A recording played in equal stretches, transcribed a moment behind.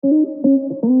A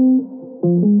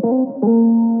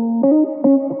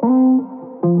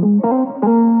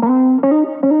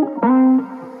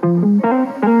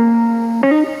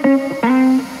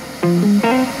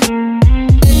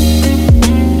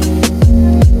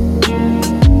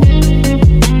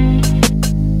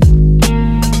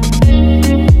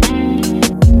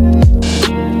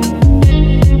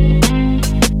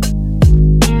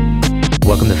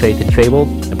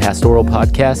pastoral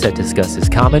podcast that discusses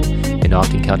common and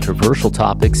often controversial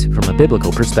topics from a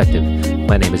biblical perspective.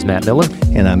 My name is Matt Miller.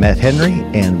 And I'm Matt Henry,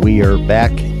 and we are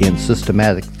back in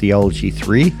Systematic Theology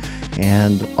 3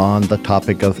 and on the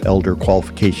topic of elder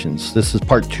qualifications. This is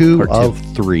part two of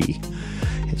 3.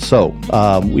 So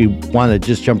we want to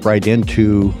just jump right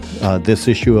into this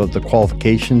issue of the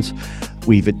qualifications.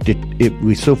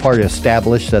 We so far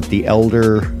established that the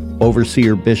elder,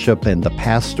 overseer, bishop, and the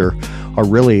pastor are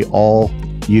really all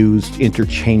used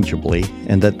interchangeably,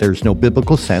 and that there's no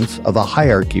biblical sense of a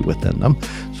hierarchy within them.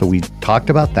 So we talked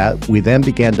about that. We then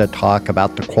began to talk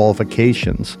about the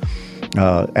qualifications,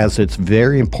 as it's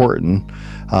very important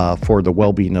for the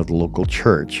well-being of the local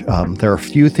church. There are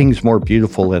few things more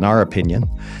beautiful, in our opinion,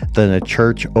 than a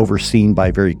church overseen by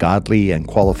very godly and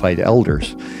qualified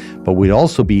elders. But we'd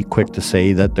also be quick to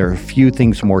say that there are few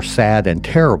things more sad and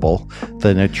terrible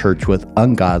than a church with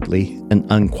ungodly and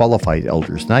unqualified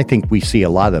elders. And I think we see a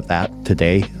lot of that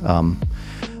today.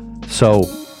 So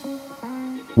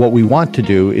what we want to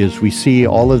do is we see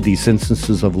all of these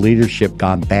instances of leadership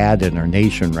gone bad in our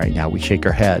nation right now. We shake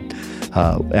our head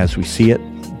as we see it.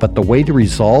 But the way to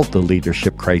resolve the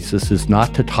leadership crisis is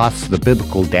not to toss the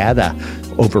biblical data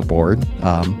overboard,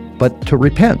 but to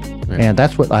repent. Right. And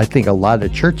that's what I think a lot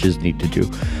of churches need to do.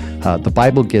 The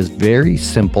Bible gives very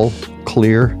simple,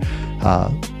 clear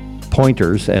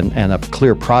pointers and a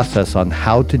clear process on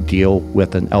how to deal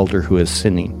with an elder who is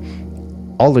sinning.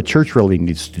 All the church really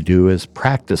needs to do is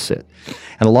practice it.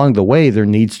 And along the way, there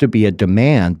needs to be a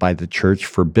demand by the church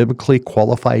for biblically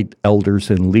qualified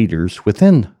elders and leaders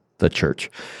within the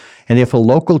church. And if a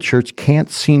local church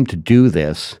can't seem to do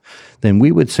this, then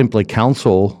we would simply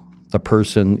counsel the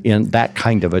person in that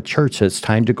kind of a church that it's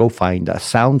time to go find a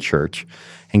sound church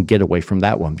and get away from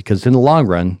that one, because in the long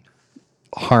run,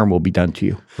 harm will be done to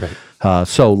you. Right.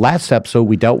 So last episode,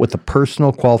 we dealt with the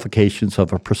personal qualifications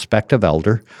of a prospective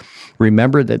elder.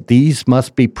 Remember that these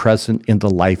must be present in the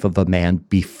life of a man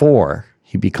before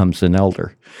he becomes an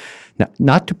elder. Now,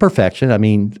 not to perfection. I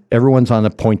mean, everyone's on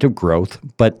a point of growth,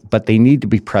 but they need to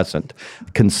be present,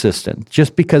 consistent.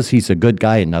 Just because he's a good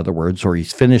guy, in other words, or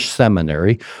he's finished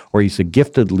seminary, or he's a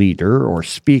gifted leader or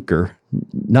speaker,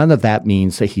 none of that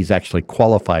means that he's actually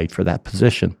qualified for that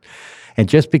position. And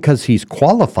just because he's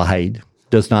qualified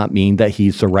does not mean that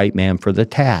he's the right man for the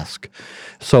task.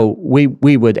 So we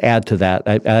would add to that,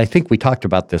 I think we talked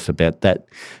about this a bit, that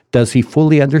does he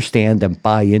fully understand and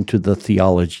buy into the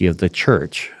theology of the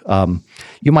church?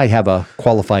 You might have a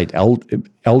qualified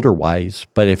elder-wise,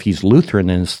 but if he's Lutheran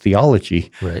in his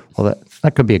theology, right, well, that's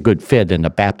not going to be a good fit in a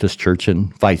Baptist church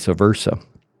and vice versa.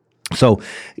 So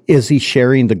is he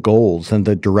sharing the goals and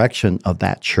the direction of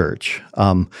that church?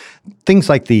 Things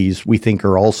like these we think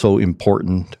are also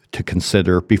important to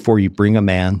consider before you bring a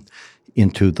man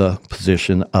into the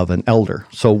position of an elder.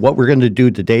 So what we're going to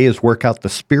do today is work out the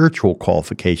spiritual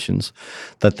qualifications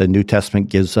that the New Testament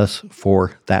gives us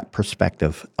for that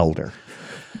prospective elder.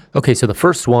 Okay, so the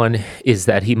first one is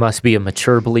that he must be a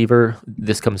mature believer.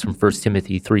 This comes from 1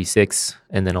 Timothy 3:6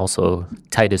 and then also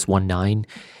Titus 1:9.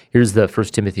 Here's the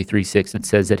 1 Timothy 3:6. It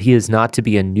says that he is not to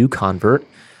be a new convert.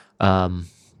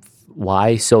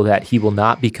 Why? So that he will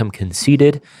not become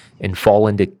conceited and fall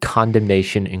into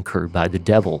condemnation incurred by the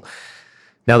devil.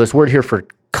 Now, this word here for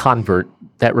convert,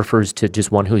 that refers to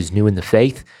just one who is new in the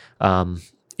faith.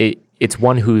 It's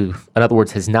one who, in other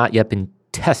words, has not yet been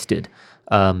tested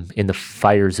in the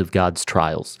fires of God's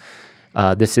trials.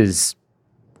 This is,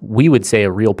 we would say,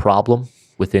 a real problem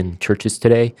within churches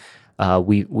today.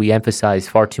 We emphasize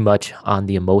far too much on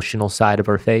the emotional side of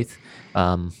our faith.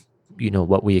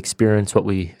 What we experience, what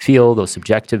we feel, those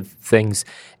subjective things.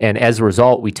 And as a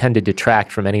result, we tend to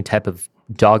detract from any type of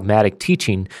dogmatic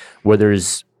teaching where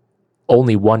there's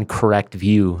only one correct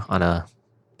view on a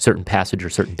certain passage or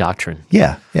certain doctrine.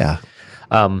 Yeah.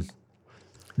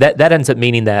 That ends up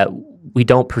meaning that we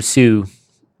don't pursue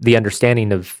the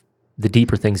understanding of the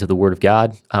deeper things of the Word of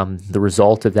God. The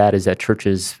result of that is that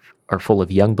churches are full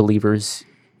of young believers,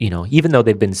 even though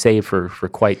they've been saved for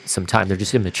quite some time, they're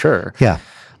just immature. Yeah.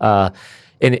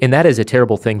 And that is a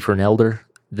terrible thing for an elder.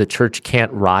 The church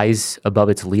can't rise above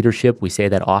its leadership. We say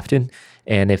that often.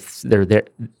 And if they're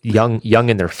young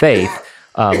in their faith,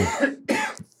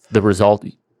 the result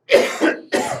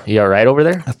You all right over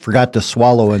there? I forgot to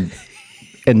swallow and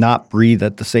not breathe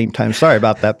at the same time. Sorry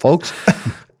about that, folks.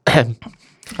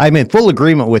 I'm in full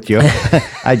agreement with you.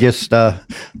 I just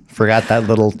forgot that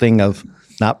little thing of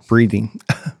not breathing.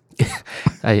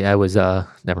 I was,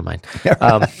 never mind.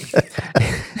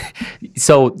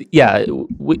 So, yeah,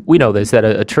 we know this, that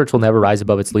a church will never rise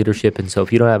above its leadership. And so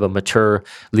if you don't have a mature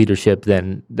leadership,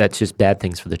 then that's just bad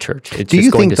things for the church. It's Do just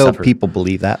you going think, to though, suffer. people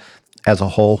believe that as a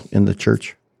whole in the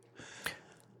church?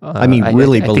 I mean,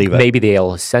 really I believe think it. maybe they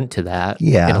all assent to that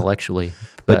intellectually.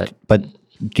 But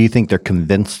do you think they're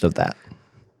convinced of that?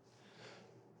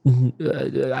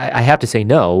 I have to say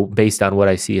no, based on what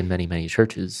I see in many, many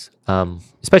churches,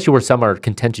 especially where some are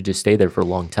content to just stay there for a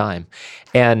long time.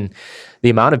 And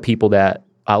the amount of people that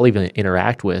I'll even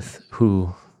interact with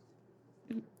who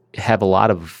have a lot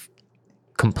of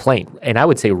complaint, and I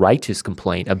would say righteous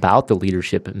complaint about the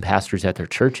leadership and pastors at their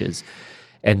churches,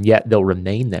 and yet they'll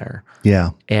remain there.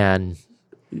 Yeah. And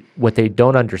what they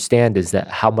don't understand is that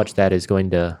how much that is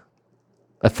going to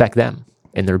affect them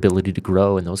and their ability to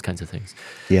grow and those kinds of things.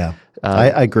 Yeah, I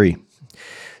agree.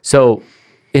 So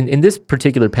in this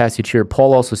particular passage here,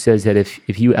 Paul also says that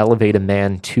if you elevate a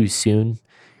man too soon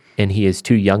and he is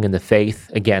too young in the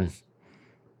faith, again,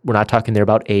 we're not talking there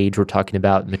about age, we're talking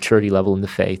about maturity level in the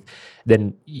faith,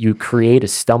 then you create a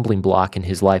stumbling block in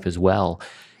his life as well.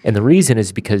 And the reason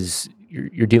is because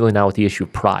you're dealing now with the issue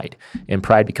of pride, and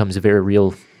pride becomes a very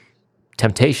real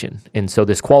temptation. And so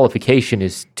this qualification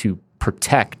is to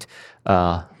protect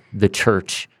the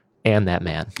church and that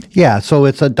man. Yeah, so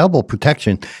it's a double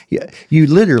protection. You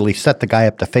literally set the guy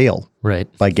up to fail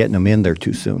by getting him in there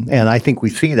too soon. And I think we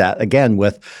see that, again,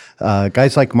 with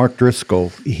guys like Mark Driscoll.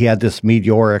 He had this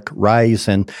meteoric rise,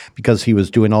 and because he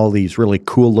was doing all these really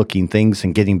cool-looking things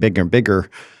and getting bigger and bigger,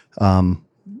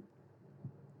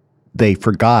 they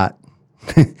forgot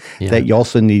that you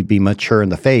also need to be mature in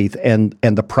the faith, and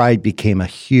the pride became a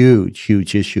huge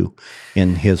issue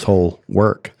in his whole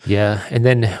work. Yeah, and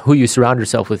then who you surround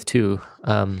yourself with too.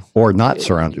 Or not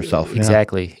surround yourself.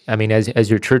 Exactly. I mean,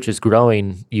 as your church is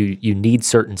growing, you need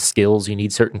certain skills, you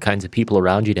need certain kinds of people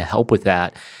around you to help with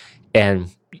that.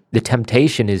 And the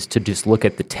temptation is to just look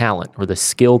at the talent or the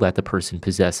skill that the person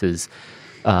possesses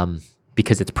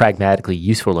because it's pragmatically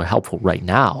useful or helpful right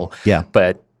now. Yeah.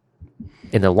 But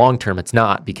in the long term, it's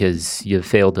not, because you've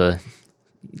failed to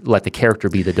let the character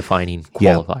be the defining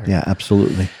qualifier. Yeah,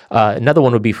 absolutely. Another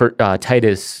one would be for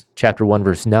Titus chapter 1,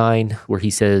 verse 9, where he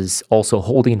says, also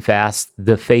holding fast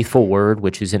the faithful word,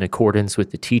 which is in accordance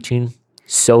with the teaching,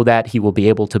 so that he will be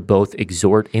able to both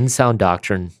exhort in sound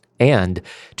doctrine and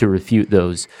to refute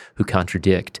those who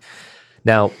contradict.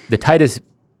 Now, the Titus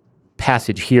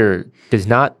passage here does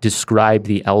not describe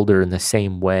the elder in the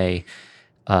same way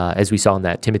as we saw in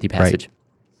that Timothy passage. Right.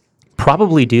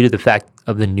 Probably due to the fact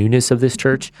of the newness of this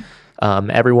church.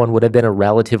 Everyone would have been a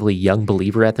relatively young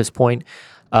believer at this point,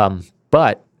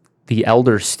 but the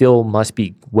elder still must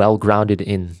be well grounded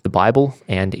in the Bible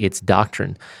and its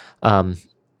doctrine. And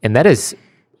that is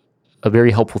a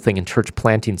very helpful thing in church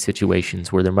planting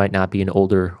situations where there might not be an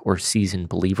older or seasoned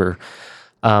believer.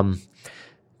 When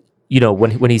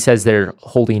he says they're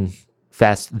holding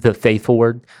fast the faithful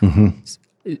word,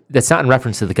 that's not in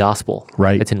reference to the gospel.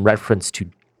 Right. It's in reference to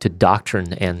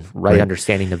doctrine and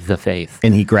understanding of the faith.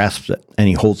 And he grasps it, and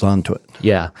he holds on to it.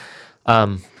 Yeah.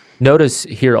 Notice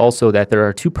here also that there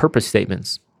are two purpose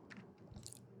statements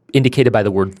indicated by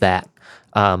the word that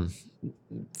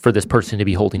for this person to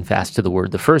be holding fast to the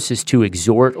word. The first is to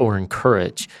exhort or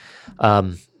encourage.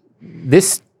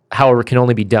 This, however, can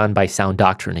only be done by sound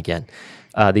doctrine again.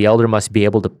 The elder must be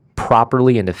able to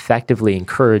properly and effectively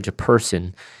encourage a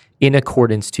person in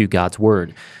accordance to God's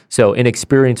word. So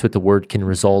inexperience with the word can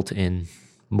result in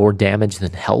more damage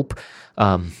than help.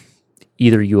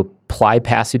 Either you apply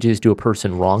passages to a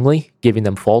person wrongly, giving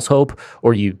them false hope,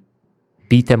 or you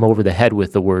beat them over the head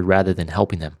with the word rather than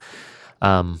helping them.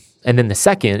 And then the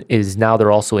second is now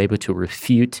they're also able to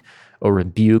refute or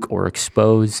rebuke or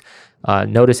expose.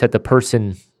 Notice that the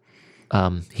person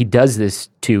he does this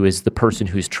to is the person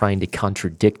who's trying to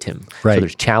contradict him. Right. So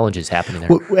there's challenges happening there.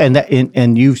 Well,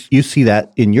 and you see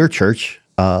that in your church.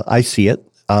 I see it.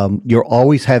 You're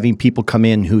always having people come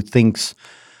in who thinks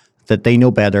that they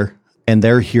know better, and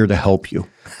they're here to help you.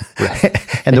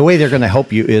 Right. And the way they're going to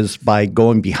help you is by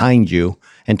going behind you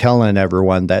and telling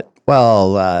everyone that,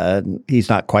 he's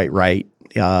not quite right.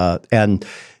 And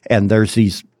there's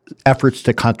these efforts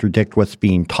to contradict what's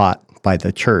being taught by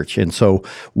the church. And so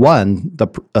the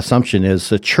assumption is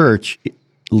the church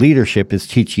leadership is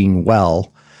teaching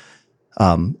well.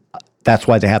 that's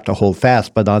why they have to hold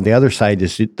fast. But on the other side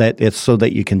is that it's so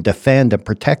that you can defend and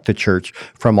protect the church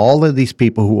from all of these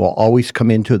people who will always come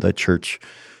into the church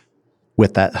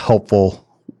with that helpful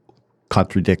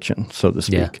contradiction, so to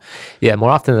speak. Yeah. More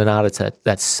often than not, it's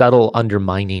that subtle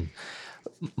undermining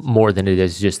more than it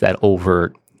is just that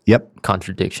overt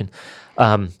contradiction.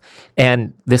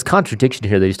 And this contradiction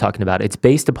here that he's talking about, it's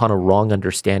based upon a wrong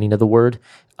understanding of the word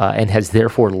and has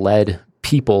therefore led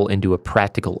people into a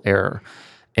practical error.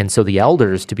 And so the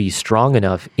elders to be strong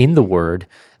enough in the word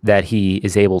that he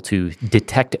is able to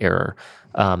detect error.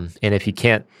 And if he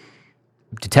can't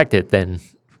detect it, then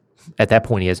at that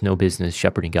point he has no business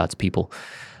shepherding God's people.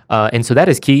 And so that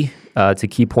is key. It's a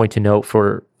key point to note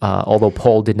for, although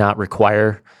Paul did not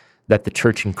require that the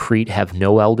church in Crete have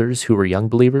no elders who were young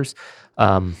believers,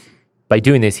 by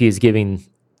doing this, he is giving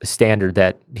a standard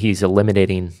that he's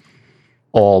eliminating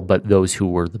all but those who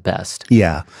were the best.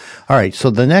 Yeah. All right. So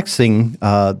the next thing,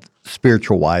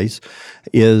 spiritual-wise,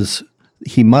 is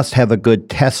he must have a good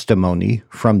testimony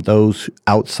from those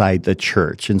outside the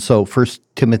church. And so 1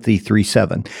 Timothy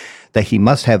 3:7, that he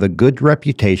must have a good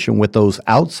reputation with those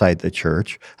outside the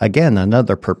church. Again,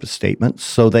 another purpose statement,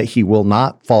 so that he will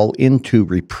not fall into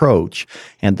reproach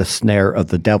and the snare of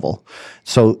the devil.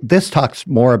 So this talks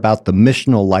more about the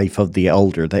missional life of the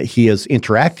elder, that he is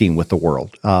interacting with the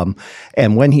world.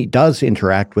 And when he does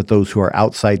interact with those who are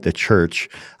outside the church,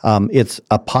 it's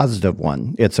a positive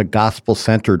one. It's a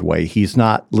gospel-centered way. He's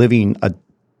not living a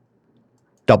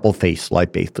double-faced life,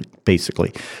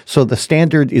 basically. So the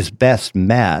standard is best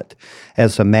met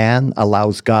as a man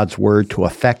allows God's word to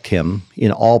affect him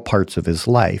in all parts of his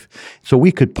life. So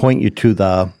we could point you to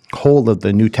the whole of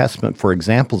the New Testament for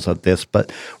examples of this, but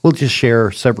we'll just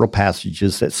share several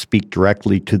passages that speak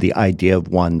directly to the idea of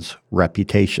one's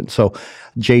reputation. So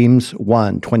James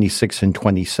 1:26 and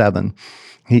 27,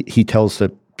 he tells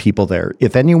the people there,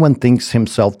 if anyone thinks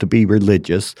himself to be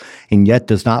religious and yet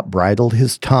does not bridle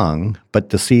his tongue, but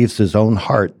deceives his own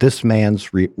heart, this man's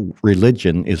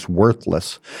religion is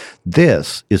worthless.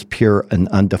 This is pure and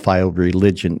undefiled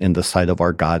religion in the sight of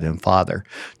our God and Father,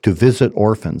 to visit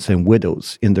orphans and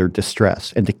widows in their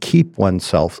distress and to keep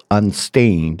oneself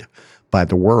unstained by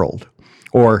the world.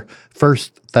 Or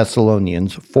 1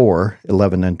 Thessalonians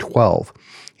 4:11 and 12,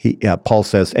 Paul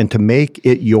says, and to make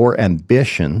it your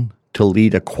ambition to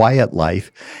lead a quiet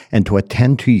life and to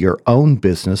attend to your own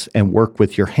business and work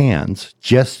with your hands,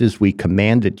 just as we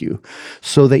commanded you,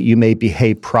 so that you may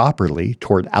behave properly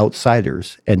toward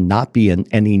outsiders and not be in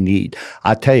any need.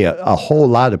 I tell you, a whole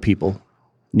lot of people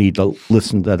need to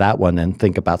listen to that one and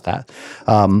think about that.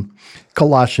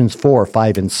 Colossians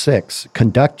 4:5 and 6,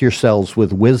 conduct yourselves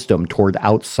with wisdom toward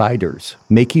outsiders,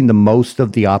 making the most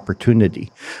of the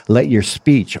opportunity. Let your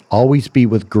speech always be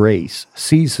with grace,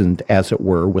 seasoned as it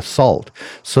were with salt,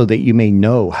 so that you may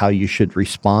know how you should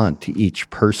respond to each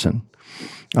person.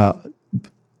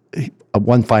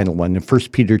 One final one, in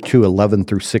 1 Peter 2:11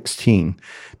 through 16,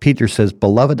 Peter says,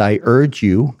 Beloved, I urge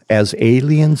you, as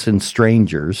aliens and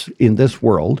strangers in this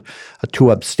world,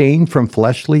 to abstain from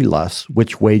fleshly lusts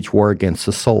which wage war against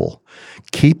the soul.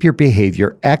 Keep your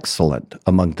behavior excellent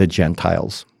among the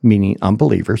Gentiles, meaning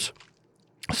unbelievers,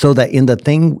 so that in the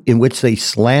thing in which they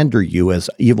slander you as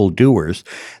evildoers,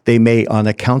 they may, on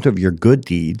account of your good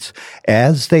deeds,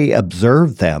 as they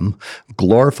observe them,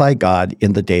 glorify God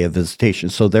in the day of visitation.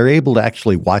 So they're able to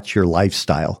actually watch your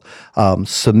lifestyle.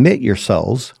 Submit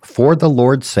yourselves, for the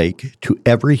Lord's sake, to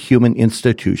every human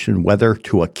institution, whether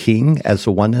to a king as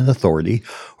the one in authority,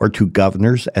 or to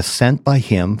governors as sent by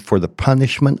him for the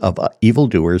punishment of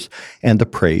evildoers and the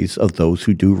praise of those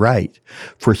who do right.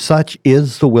 For such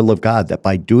is the will of God, that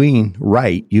by doing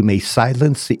right you may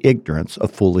silence the ignorance of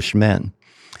foolish men.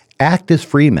 Act as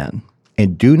free men,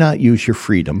 and do not use your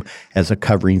freedom as a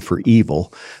covering for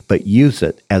evil, but use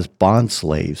it as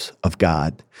bondslaves of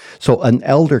God. So an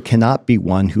elder cannot be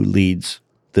one who leads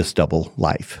this double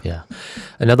life. Yeah.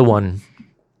 Another one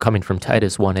coming from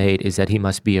Titus 1:8 is that he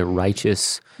must be a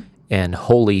righteous and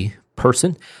holy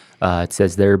person. It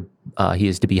says there he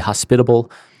is to be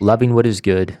hospitable, loving what is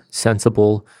good,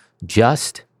 sensible,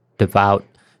 just, devout,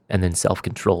 and then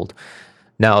self-controlled.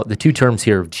 Now, the two terms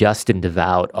here of just and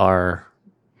devout are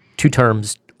two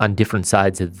terms on different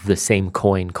sides of the same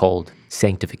coin called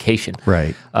sanctification.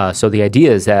 Right. So the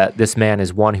idea is that this man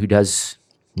is one who does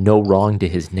no wrong to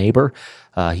his neighbor.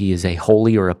 He is a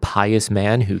holy or a pious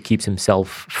man who keeps himself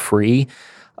free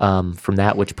from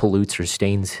that which pollutes or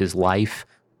stains his life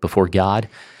before God.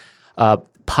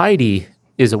 Piety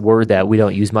is a word that we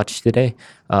don't use much today,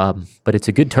 but it's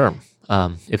a good term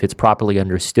if it's properly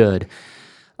understood.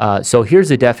 So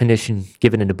here's a definition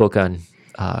given in a book on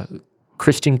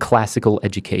Christian Classical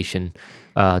Education.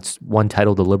 It's one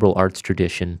titled The Liberal Arts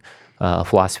Tradition, a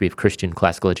philosophy of Christian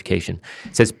classical education.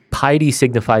 It says, piety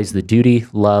signifies the duty,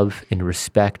 love, and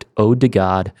respect owed to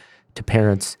God, to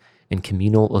parents, and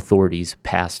communal authorities,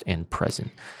 past and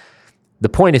present. The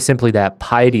point is simply that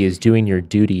piety is doing your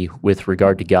duty with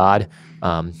regard to God,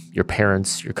 your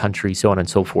parents, your country, so on and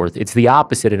so forth. It's the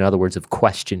opposite, in other words, of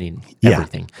questioning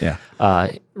everything.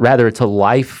 Rather, it's a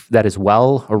life that is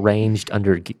well arranged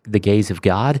under the gaze of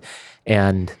God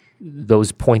and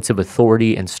those points of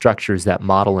authority and structures that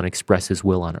model and express His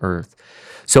will on earth.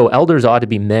 So elders ought to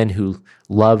be men who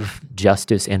love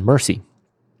justice and mercy.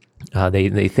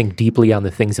 They think deeply on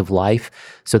the things of life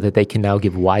so that they can now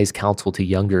give wise counsel to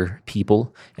younger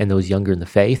people and those younger in the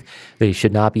faith. They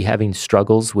should not be having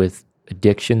struggles with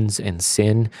addictions and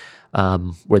sin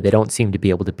where they don't seem to be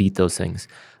able to beat those things.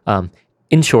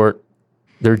 In short,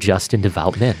 they're just and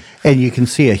devout men. And you can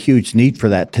see a huge need for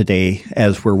that today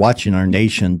as we're watching our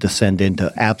nation descend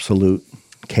into absolute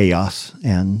chaos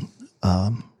and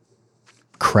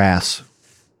crass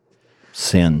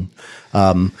sin.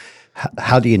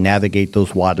 How do you navigate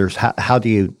those waters? How do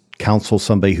you counsel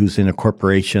somebody who's in a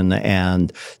corporation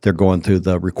and they're going through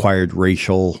the required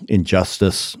racial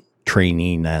injustice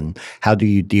training? And how do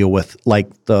you deal with,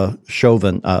 like, the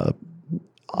Chauvin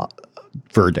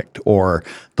verdict or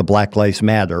the Black Lives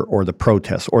Matter or the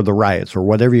protests or the riots or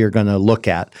whatever you're going to look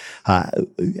at?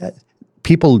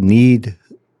 People need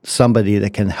somebody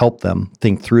that can help them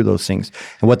think through those things.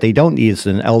 And what they don't need is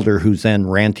an elder who's then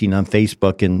ranting on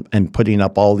Facebook and putting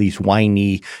up all these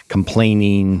whiny,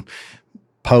 complaining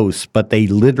posts, but they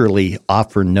literally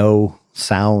offer no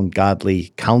sound,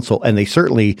 godly counsel. And they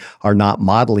certainly are not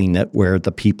modeling it where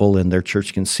the people in their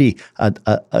church can see.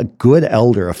 A good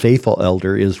elder, a faithful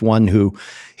elder, is one who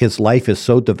his life is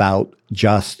so devout,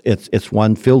 just, it's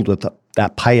one filled with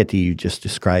that piety you just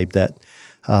described, that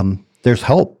there's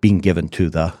help being given to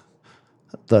the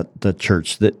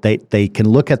church, that they can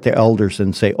look at their elders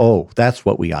and say, oh, that's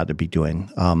what we ought to be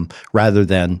doing, rather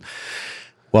than,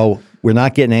 well, we're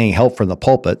not getting any help from the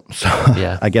pulpit, so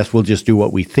I guess we'll just do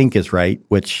what we think is right,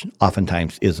 which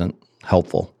oftentimes isn't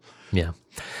helpful. Yeah.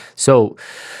 So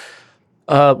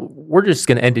we're just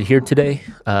going to end it here today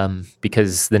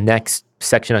because the next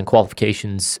section on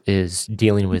qualifications is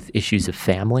dealing with issues of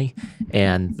family,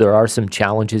 and there are some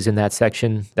challenges in that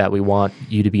section that we want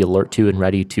you to be alert to and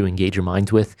ready to engage your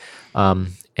minds with.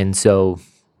 And so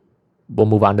we'll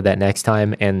move on to that next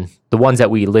time. And the ones that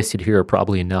we listed here are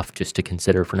probably enough just to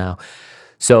consider for now.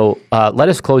 So let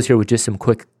us close here with just some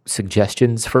quick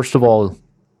suggestions. First of all,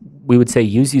 we would say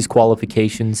use these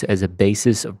qualifications as a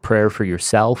basis of prayer for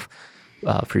yourself,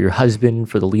 for your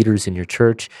husband, for the leaders in your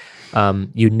church.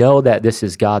 You know that this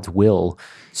is God's will,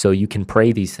 so you can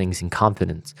pray these things in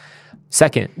confidence.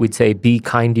 Second, we'd say be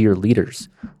kind to your leaders.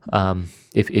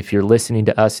 If you're listening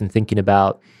to us and thinking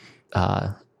about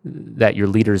that your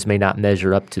leaders may not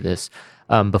measure up to this,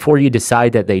 before you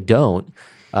decide that they don't,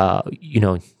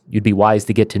 you'd be wise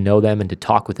to get to know them and to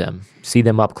talk with them. See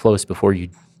them up close before you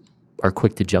are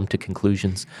quick to jump to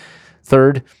conclusions.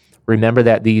 Third, remember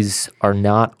that these are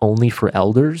not only for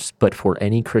elders, but for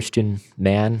any Christian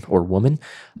man or woman.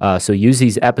 So use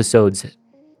these episodes,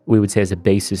 we would say, as a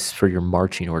basis for your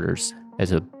marching orders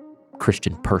as a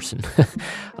Christian person.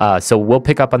 So we'll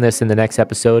pick up on this in the next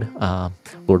episode,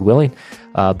 Lord willing.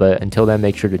 But until then,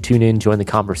 make sure to tune in, join the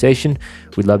conversation.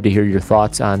 We'd love to hear your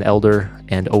thoughts on elder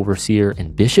and overseer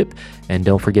and bishop. And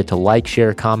don't forget to like,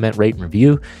 share, comment, rate, and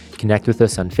review. Connect with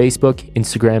us on Facebook,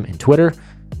 Instagram, and Twitter.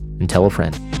 And tell a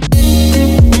friend.